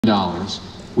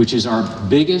which is our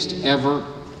biggest ever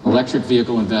electric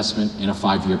vehicle investment in a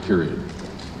 5-year period.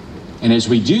 And as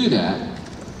we do that,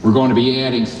 we're going to be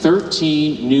adding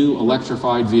 13 new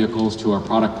electrified vehicles to our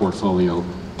product portfolio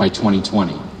by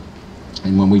 2020.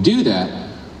 And when we do that,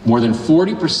 more than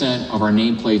 40% of our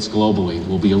nameplates globally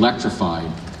will be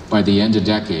electrified by the end of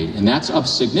decade, and that's up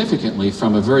significantly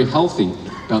from a very healthy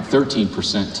about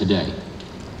 13% today.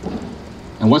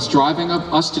 And what's driving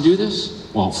us to do this?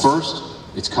 Well, first,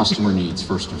 it's customer needs,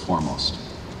 first and foremost.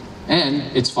 And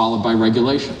it's followed by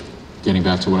regulation, getting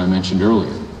back to what I mentioned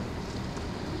earlier.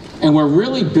 And we're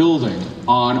really building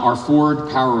on our Ford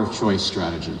Power of Choice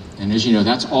strategy. And as you know,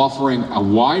 that's offering a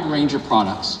wide range of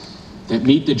products that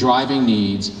meet the driving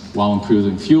needs while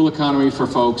improving fuel economy for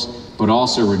folks, but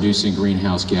also reducing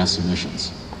greenhouse gas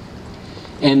emissions.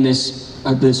 And this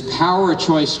Power of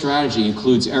Choice strategy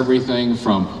includes everything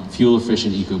from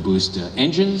fuel-efficient EcoBoost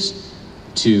engines,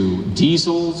 to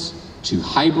diesels, to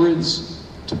hybrids,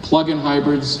 to plug-in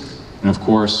hybrids, and of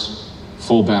course,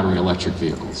 full battery electric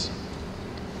vehicles.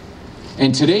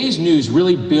 And today's news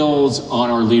really builds on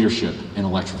our leadership in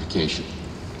electrification.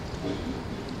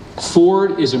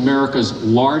 Ford is America's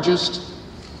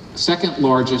second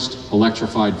largest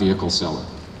electrified vehicle seller.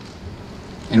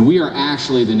 And we are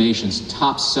actually the nation's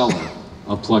top seller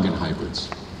of plug-in hybrids.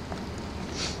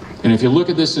 And if you look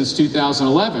at this since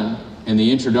 2011 and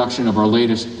the introduction of our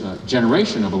latest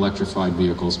generation of electrified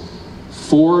vehicles,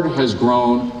 Ford has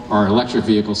grown our electric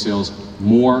vehicle sales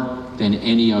more than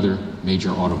any other major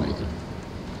automaker.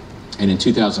 And in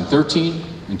 2013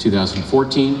 and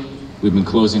 2014, we've been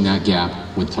closing that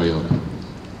gap with Toyota.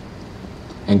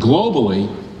 And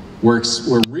globally, we're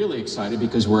really excited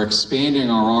because we're expanding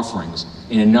our offerings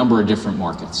in a number of different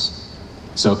markets.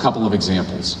 So a couple of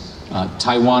examples.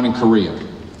 Taiwan and Korea,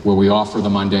 where we offer the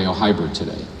Mondeo hybrid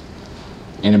today.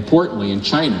 And importantly, in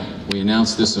China, we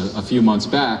announced this a few months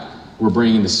back, we're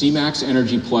bringing the C-Max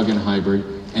Energy plug-in hybrid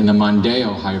and the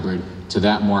Mondeo hybrid to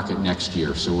that market next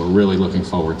year. So we're really looking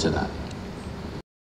forward to that.